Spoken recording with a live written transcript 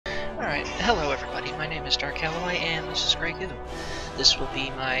Alright, hello everybody, my name is Darkalloy and this is Grey Goo. This will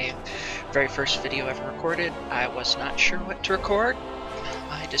be my very first video ever recorded. I was not sure what to record.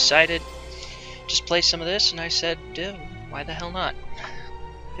 I decided just play some of this and I said, dude, why the hell not?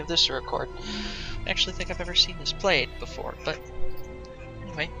 Give this a record. I actually think I've ever seen this played before, but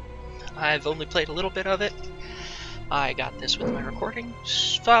anyway, I've only played a little bit of it. I got this with my recording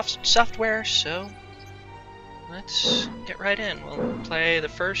software, so let's get right in. We'll play the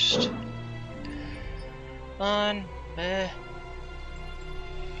first on, I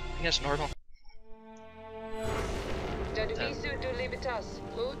guess normal.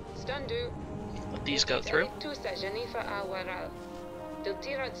 Let these go through.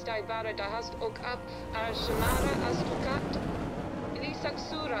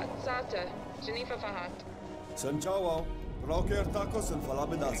 Sanjawa, roker tacos and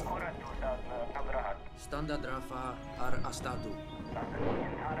falabedasa. Standard Rafa ar Astatu.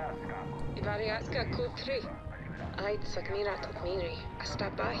 Ivariatka kutri. Ait sakmira tokmiri.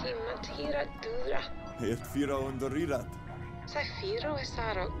 Astabahi matira dura. Het firo und rirat. Safiro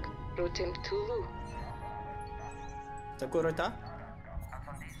esarok. Rotim tulu. Sakurata?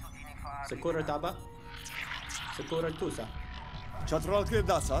 Sakurataba? Sakuratusa. Chatralke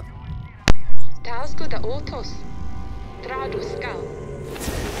dasat. Tausku da otos. Tradu skal.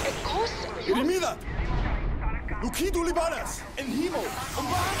 Ekos. Irimida! Lukidu libanas! En himo!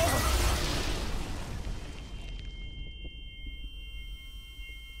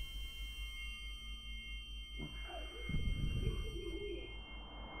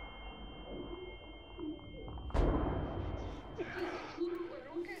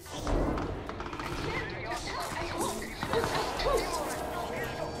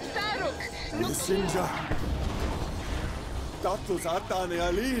 Sinja. Datus atane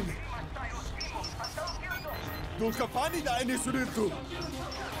alin. Du kapani da eine suritu.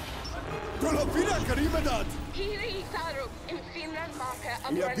 Du lopina karimadat. Hiri Saruk in Finland marker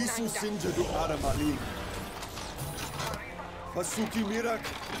Ya bisu sinja du aramalin. Pasuki mirak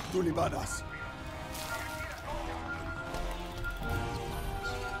du libanas.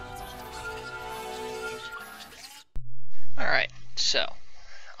 Alright, so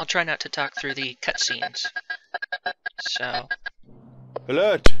I'll try not to talk through the cutscenes. So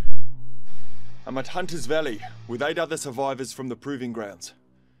Alert! I'm at Hunter's Valley with 8 other survivors from the proving grounds.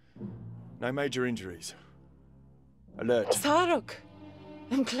 No major injuries. Alert. Saruk,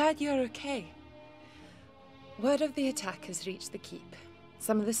 I'm glad you're okay. Word of the attack has reached the keep.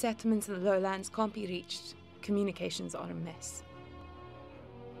 Some of the settlements in the lowlands can't be reached. Communications are amiss.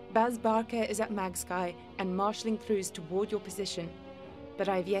 Baz Barker is at Magsky and marshalling crews toward your position, but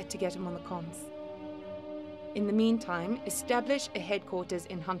I've yet to get him on the comms. In the meantime, establish a headquarters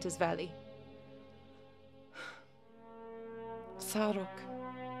in Hunter's Valley. Saruk,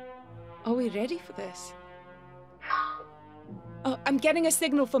 are we ready for this? Oh, I'm getting a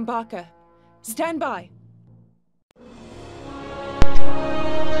signal from Barker. Stand by.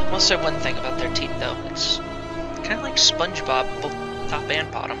 I'll say one thing about their teeth though. It's kind of like SpongeBob, both top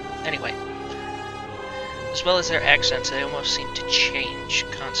and bottom. Anyway, as well as their accents, they almost seem to change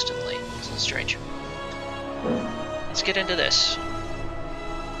constantly. It's strange. Let's get into this.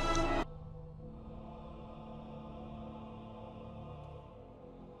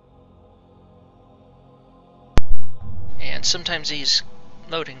 And sometimes these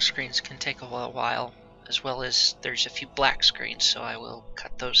loading screens can take a while, as well as there's a few black screens, so I will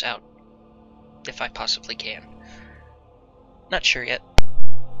cut those out if I possibly can. Not sure yet.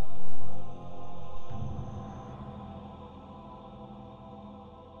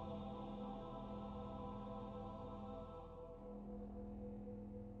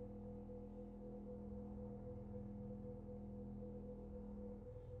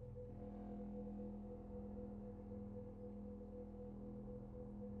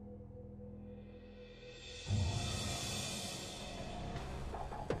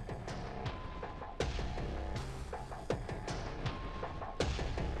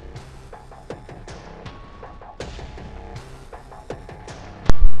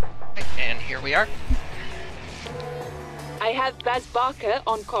 And here we are. I have Baz Barker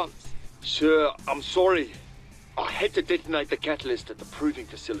on comms. Sir, I'm sorry. I had to detonate the catalyst at the proving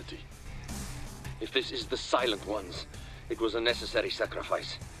facility. If this is the Silent Ones, it was a necessary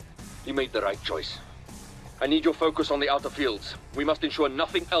sacrifice. You made the right choice. I need your focus on the outer fields. We must ensure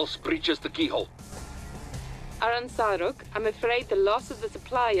nothing else breaches the keyhole. Aran Saruk, I'm afraid the loss of the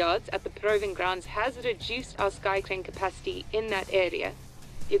supply yards at the proving grounds has reduced our skycrane capacity in that area.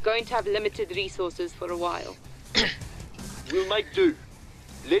 You're going to have limited resources for a while. We'll make do.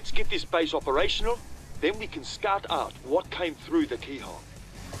 Let's get this base operational, then we can scout out what came through the keyhole.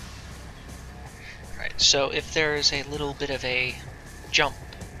 So if there's a little bit of a jump,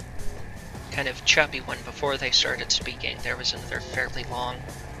 kind of choppy one before they started speaking, there was another fairly long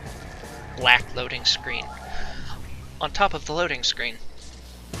black loading screen on top of the loading screen.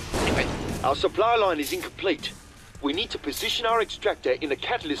 Anyway. Our supply line is incomplete. We need to position our extractor in the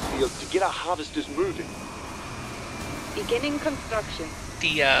catalyst field to get our harvesters moving. Beginning construction.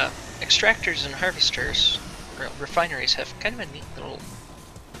 The extractors and harvesters, or refineries, have kind of a neat little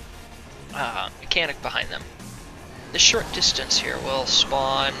mechanic behind them. The short distance here will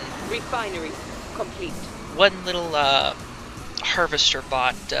spawn Refinery complete. one little harvester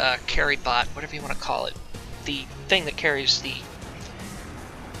bot, carry bot, whatever you want to call it. The thing that carries the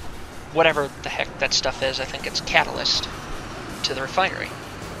whatever the heck that stuff is, I think it's catalyst, to the refinery.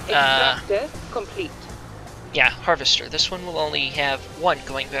 Extractor complete. Yeah, harvester. This one will only have one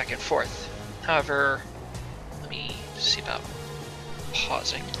going back and forth. However, let me see about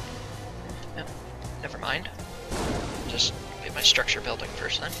pausing. No, never mind. Just get my structure building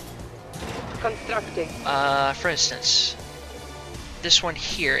first then. Constructing. For instance, this one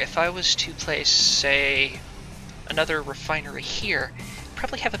here, if I was to place, say, another refinery here,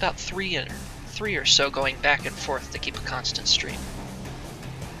 probably have about three or so going back and forth to keep a constant stream.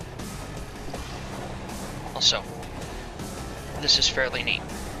 Also, this is fairly neat.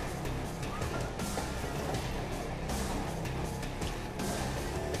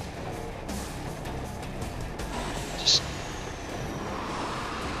 Just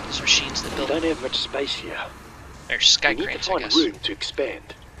these machines that We build. don't have much space here. They're sky We need cranes, to I find guess. room to expand.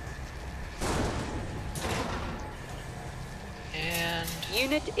 And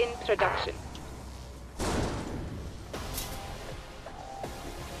Unit in production.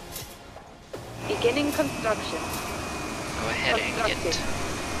 Beginning construction. go ahead and get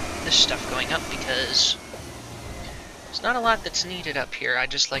this stuff going up because there's not a lot that's needed up here. I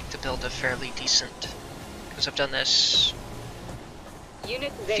just like to build a fairly decent, because I've done this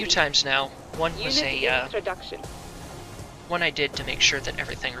Unit a ready. few times now. One was Unit in production. one I did to make sure that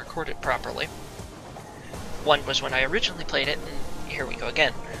everything recorded properly. One was when I originally played it, and here we go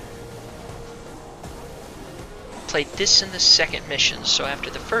again. Played this in the second mission, so after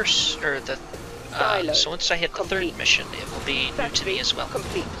the first, or the, Silo so once I hit the complete. third mission, it will be new to Factory me as well.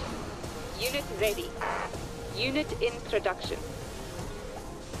 complete. Unit ready. Unit in production.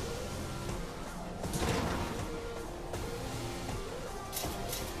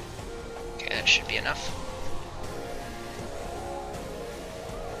 Okay, that should be enough.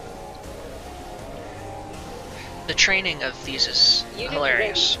 The training of these is Unit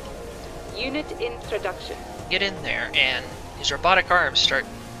hilarious. ready. Unit in production. Get in there, and these robotic arms start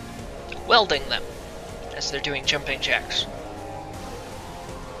welding them as they're doing jumping jacks.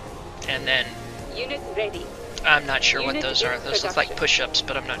 And then, Unit ready. I'm not sure what Unit those in are. Those look like production. push-ups,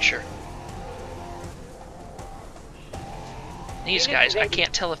 but I'm not sure. These Unit guys, I ready.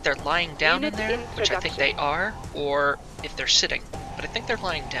 can't tell if they're lying down Unit in there, in which I think they production. are, or if they're sitting. But I think they're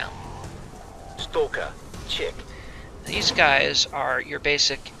lying down. Stalker, check. These guys are your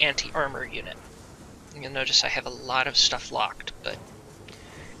basic anti-armor unit. You'll notice I have a lot of stuff locked, but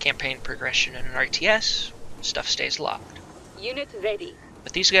campaign progression in an RTS, stuff stays locked. Unit ready.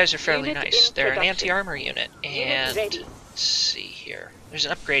 But these guys are fairly Unit nice. in They're an production. anti-armor unit, and ready. let's see here. There's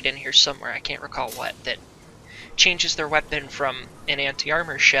an upgrade in here somewhere, I can't recall what, that changes their weapon from an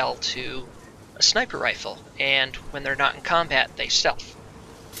anti-armor shell to a sniper rifle, and when they're not in combat, they stealth.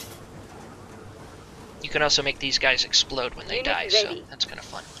 You can also make these guys explode when they Unit die, so ready. that's kind of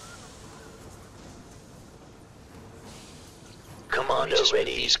fun. Commando Just move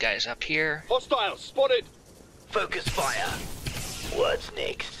ready. these guys up here. Hostiles spotted. Focus fire. What's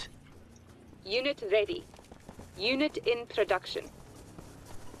next? Unit ready. Unit in production.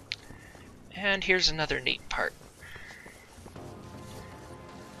 And here's another neat part.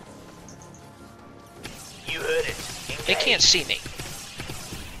 You heard it. They can't see me,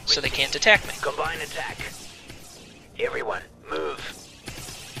 so they can't attack me. Combine attack. Everyone, move.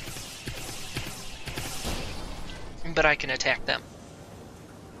 But I can attack them.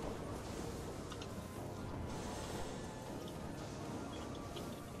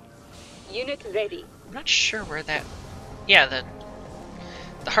 Unit ready. I'm not sure where that... Yeah,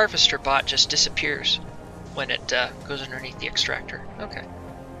 the harvester bot just disappears when it goes underneath the extractor. Okay.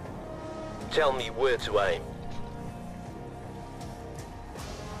 Tell me where to aim.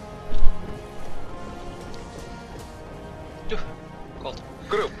 Cold.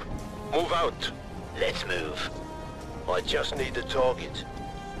 Group, move out. Let's move. I just need a target.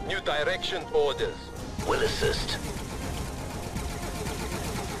 New direction orders. We'll assist.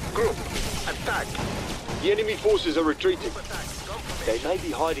 Group, attack. The enemy forces are retreating. They may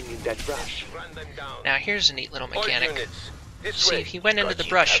be hiding in that brush. Now here's a neat little mechanic. Units, this See, way. he went into the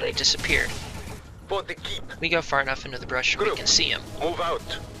brush and he disappeared. For the keep. We go far enough into the brush and we can see him. Move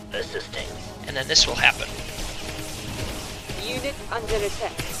out. Assisting. And then this will happen. Unit under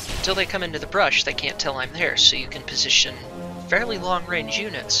attack. Until they come into the brush, they can't tell I'm there, so you can position fairly long-range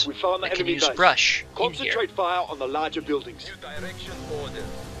units We found the that can enemy use base. brush in here, Concentrate fire on the larger buildings. New direction orders.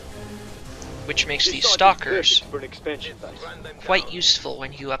 which makes This these site is stalkers perfect for an expansion base. Run them quite down. useful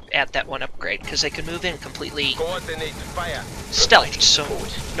when you add that one upgrade, because they can move in completely Coordinate fire. stealthed, so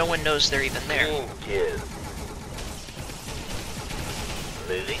no one knows they're even there. Clean. Here.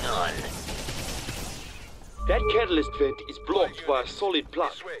 Moving on. That catalyst vent is blocked by a solid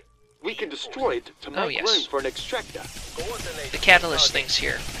plug. This way. We can destroy it to make yes. room for an extractor. The catalyst thing's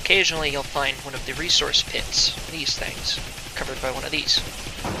here. Occasionally you'll find one of the resource pits, these things, covered by one of these.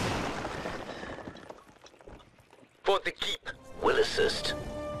 For the keep. Will assist.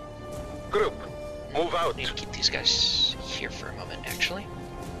 Group. Move out. Need to keep these guys here for a moment, actually.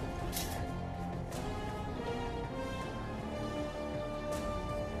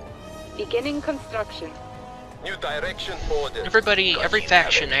 Beginning construction. New direction orders. Every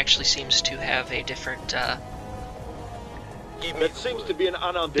faction actually seems to have a different, Give me That seems to be an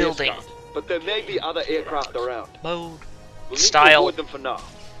unarmed Building. aircraft, but there may be other aircraft around. mode, We'll need style. to avoid them for now,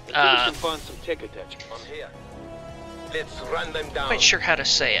 until we can find some tech attachments. on here. Let's run them down. Quite sure how to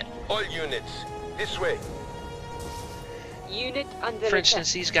say it. All units. This way. Unit under For attack.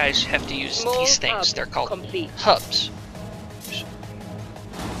 instance, these guys have to use Small these things. hub They're called complete. hubs.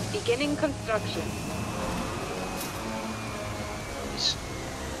 Beginning construction. These-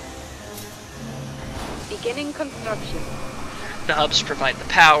 Beginning construction. The hubs provide the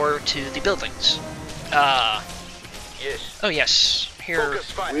power to the buildings. Yes. Oh yes, here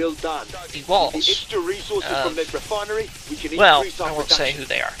Focus fire. Well done. the With walls. the extra resources from that refinery, we can Well, increase our I won't say production. who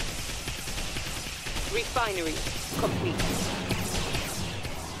they are. Refinery complete.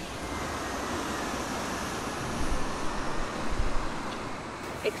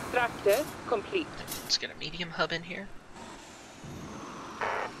 Extractor complete. Let's get a medium hub in here.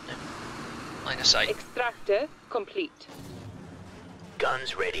 No. Line of sight. Extractor complete.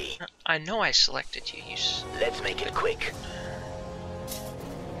 Guns ready. I know I selected you. Let's make it quick.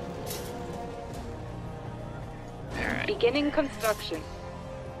 Alright, Beginning construction.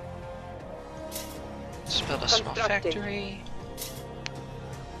 let's build a small Constructing. factory.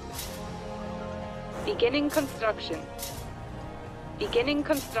 Beginning construction. Beginning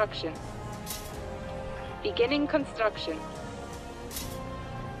construction. Beginning construction.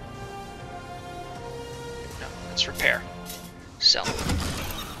 No, let's repair. Sell.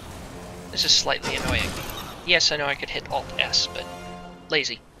 This is slightly annoying. Yes, I know I could hit Alt-S, but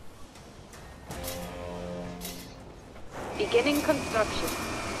lazy. Beginning construction.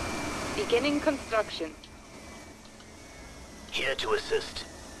 Beginning construction. Here to assist.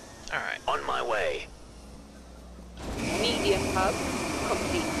 Alright, On my way. Medium hub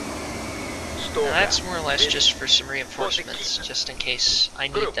complete. Stalker. now that's more or less This- just for some reinforcements, just in case I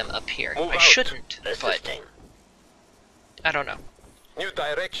need Group. them up here. Move I out. shouldn't, but Assisting. I don't know. New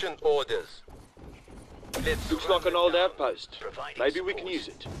direction orders. Let's Looks run like an them old down. outpost. Providing Maybe we support. can use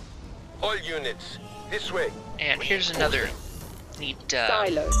it. All units. This way. And here's another neat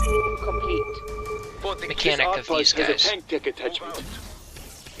Silo complete. For the mechanic of these Outpost has a guys. tank deck Move attachment. out.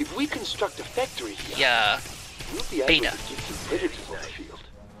 If we construct a factory here, Yeah, we'll be able beta. to get some predators on the field.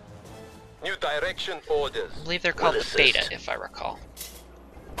 New direction orders. I believe they're called Will the Beta, assist. if I recall.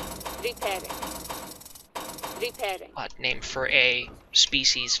 Repairing. Repairing. Odd name for a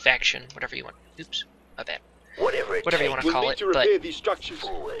species, faction, whatever you want. Oops, my bad. Whatever it Whatever you takes. wanna We'll call need it, to but repair these structures.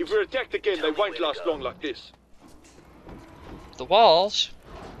 Forward. If we're attacked again, Tell they me won't where to last go. long like this. the walls,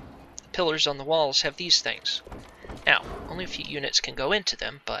 the pillars on the walls have these things. Now, only a few units can go into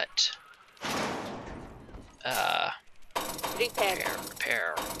them, but Repairing.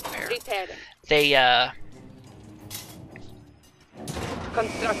 repair. Repairing. They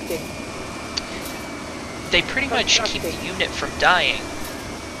Constructing. they pretty much keep the Constructing. unit from dying.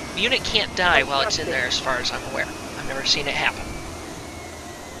 The unit can't die while it's in there, as far as I'm aware. I've never seen it happen.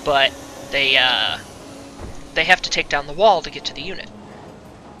 But they have to take down the wall to get to the unit,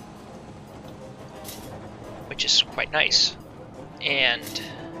 which is quite nice. And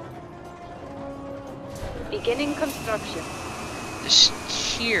Beginning construction. this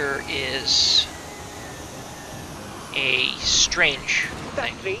here is a strange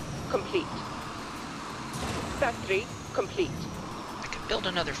thing. Factory complete. Factory complete. I could build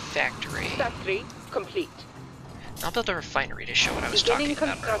another factory. Factory complete. I'll build a refinery to show what I was Beginning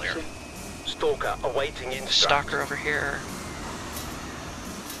talking about earlier. construction. Stalker awaiting instructions. Stalker over here.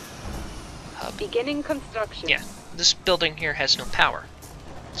 hub. Beginning construction. Yeah, this building here has no power.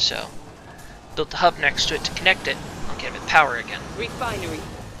 So, built the hub next to it to connect it and give it power again. Refinery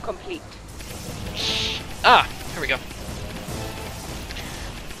complete. Ah, here we go.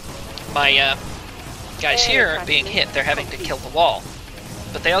 My guys here aren't being hit, they're having to kill the wall.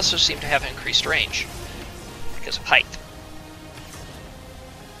 But they also seem to have increased range because of height.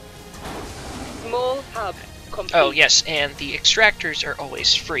 Small hub complete. Oh yes, and the extractors are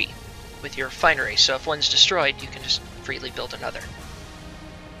always free with your refinery, so if one's destroyed, you can just freely build another.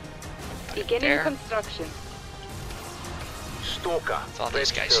 Put it Beginning there. construction. Stalker. With all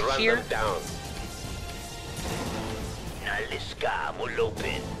these ready guys to run here. them down. Naliska will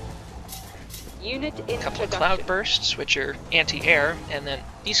open. Unit in Couple of production. cloud bursts, which are anti-air, and then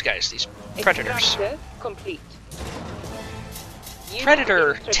these guys, these predators. Extractor complete. Unit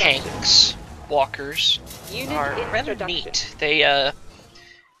Predator in production. tanks, walkers, Unit are in rather production. neat. They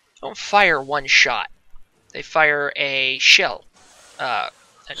don't fire one shot. They fire a shell.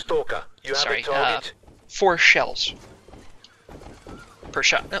 Stalker, you have a target. 4 shells per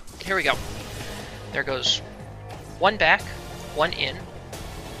shot. Oh, here we go. There goes one back, one in.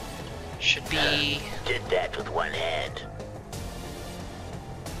 Should be. Did that with one hand.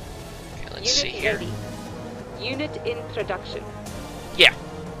 Okay, let's Unit see here. ready. Unit in production. Yeah.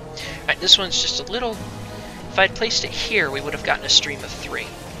 Alright, this one's just a little. If I'd placed it here, we would have gotten a stream of 3.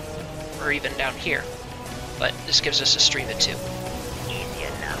 Or even down here. But this gives us a stream of 2. Easy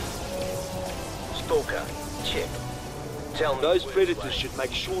enough. Stalker, check. Tell me Those where predators you are. should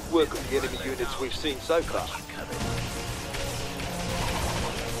make short work of the enemy units we've seen so far.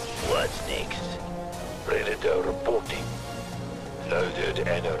 What's next? Predator reporting. Loaded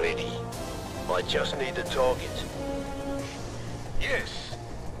and ready. I just need a target. Yes.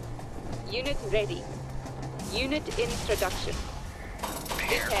 Unit ready. Unit in production.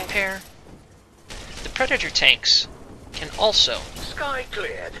 Repair. The Predator tanks can also Sky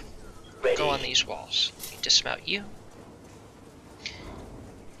cleared. Ready. go on these walls. You dismount you.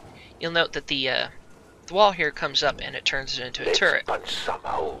 You'll note that the wall here comes up and it turns it into a Let's turret. punch some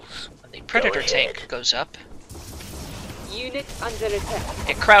holes. When the Predator Go tank ahead. goes up, Unit under attack.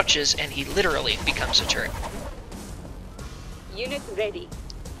 it crouches and he literally becomes a turret. Unit ready.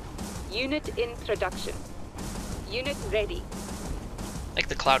 Unit in production. Unit ready. Like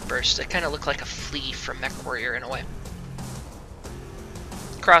the cloud bursts, they kind of look like a flea from MechWarrior in a way.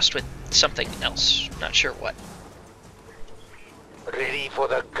 Crossed with something else, not sure what. Ready for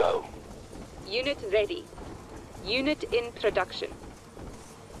the go. Unit ready. Unit in production.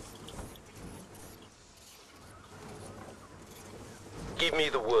 Give me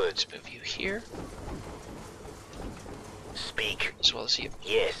the words. Let's move you here, Speak. as well as you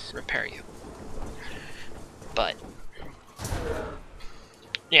Yes. repair you. But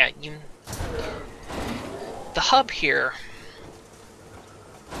yeah, the hub here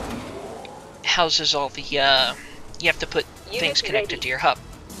houses all the you have to put Unit things connected ready. to your hub.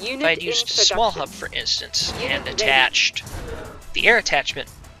 Unit If I had in used a production. small hub, for instance, Unit and ready. attached the air attachment,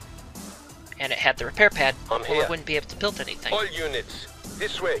 and it had the repair pad, I'm well, here. I wouldn't be able to build anything. All units,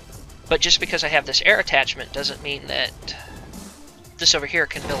 this way. But just because I have this air attachment doesn't mean that this over here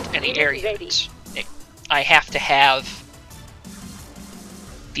can build any Unit air ready. units. I have to have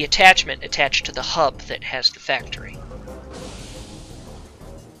the attachment attached to the hub that has the factory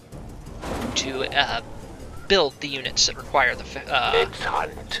to build the units that require the Let's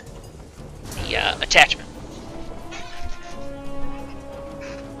hunt. Attachment.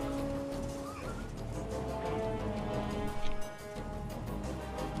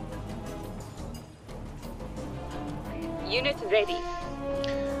 Unit ready.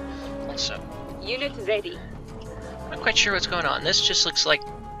 Also, Unit ready. I'm not quite sure what's going on. This just looks like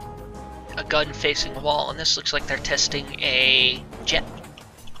a gun facing a wall, and this looks like they're testing a jet.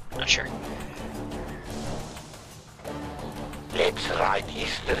 Not sure. Let's write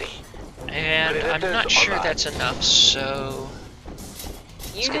history. And I'm not sure that's enough, so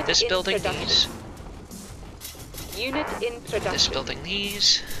let's Unit get this in building production. these, Unit in production. this building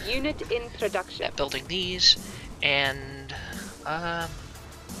these, Unit in production. that building these, and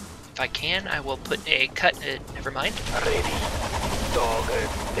if I can, I will put a cut. Never mind. Ready. Target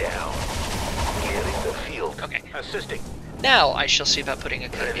down. Clearing the field. Okay. Assisting. Now I shall see about putting a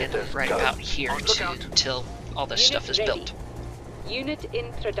cut in Predators right go. about here On lookout. until all this Unit stuff is ready. built. Unit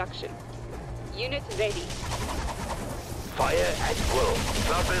in production. Unit ready. Fire at will.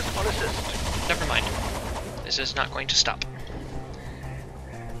 Cloudburst on assist. Never mind. This is not going to stop.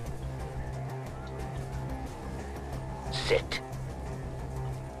 Set.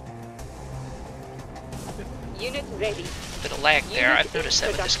 Unit ready. Bit of lag there. I've noticed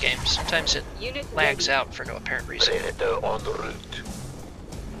that with this game. Sometimes it lags out for no apparent reason. Predator en route.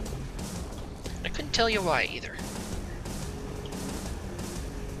 I couldn't tell you why either.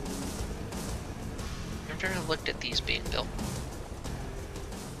 I've never looked at these being built.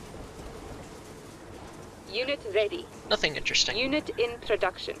 Unit ready. Nothing interesting. Unit in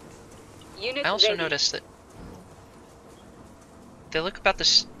production. Unit I also ready. noticed that they look about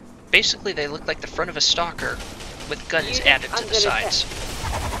this. Basically, they look like the front of a stalker with guns Unit added to the under sides.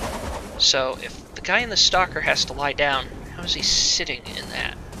 So if the guy in the stalker has to lie down, how is he sitting in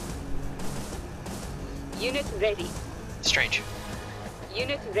that? Unit ready. Strange.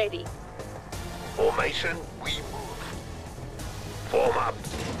 Unit ready. Formation, we move. Form up.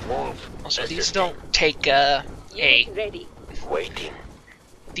 Move. Also, these Assisting. don't take Unit ready. Waiting.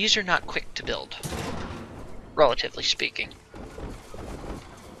 These are not quick to build, relatively speaking.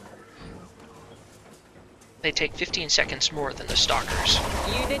 They take 15 seconds more than the stalkers.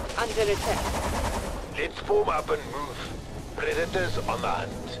 Unit under attack. Let's form up and move. Predators on the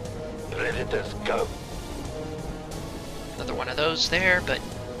hunt. Predators go. Another one of those there, but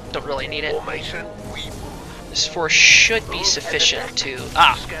don't really need it. Formation, we move. This force should be sufficient to...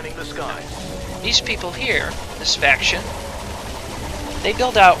 Scanning the skies. These people here, this faction, they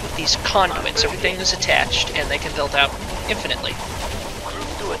build out with these conduits. Everything is attached, and they can build out infinitely.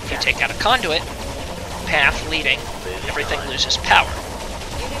 If you take out a conduit path leading, everything loses power.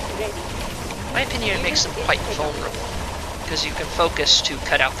 Unit ready. In my opinion, it makes them quite vulnerable, because you can focus to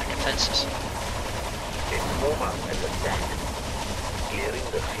cut out their defenses. Let's form up and attack. Clearing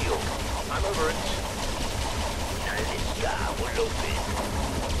the field. I'm over it.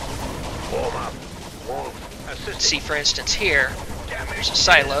 Form up. Move. Assisting. See, for instance, here, there's a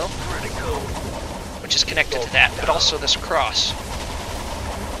silo, which is connected to that, but also this cross.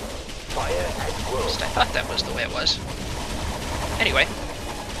 Fire at will. At least I thought that was the way it was. Anyway.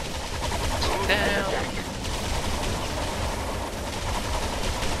 Down.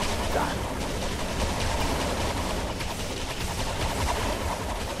 Done.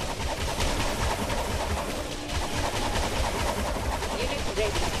 Unit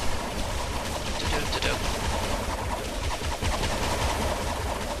ready. Do-do-do-do.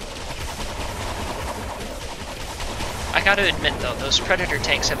 I gotta admit though, those Predator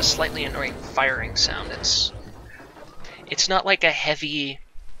tanks have a slightly annoying firing sound. It's not like a heavy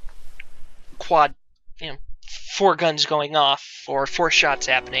quad, 4 guns going off or 4 shots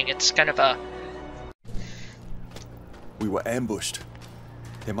happening. It's kind of a... We were ambushed.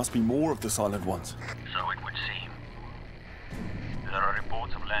 There must be more of the Silent Ones. So it would seem. There are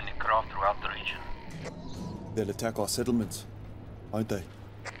reports of landing craft throughout the region. They'll attack our settlements, won't they?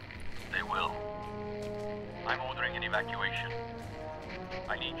 They will. I'm ordering an evacuation.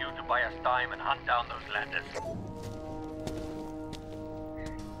 I need you to buy us time and hunt down those landers.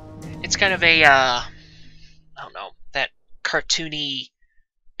 It's kind of a, I don't know, that cartoony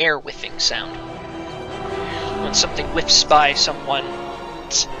air whiffing sound. When something whiffs by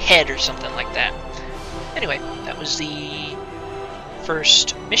someone's head or something like that. Anyway, that was the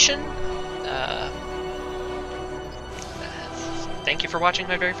first mission. Thank you for watching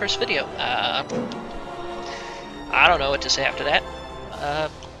my very first video. I don't know what to say after that.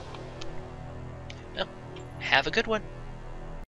 Well, have a good one.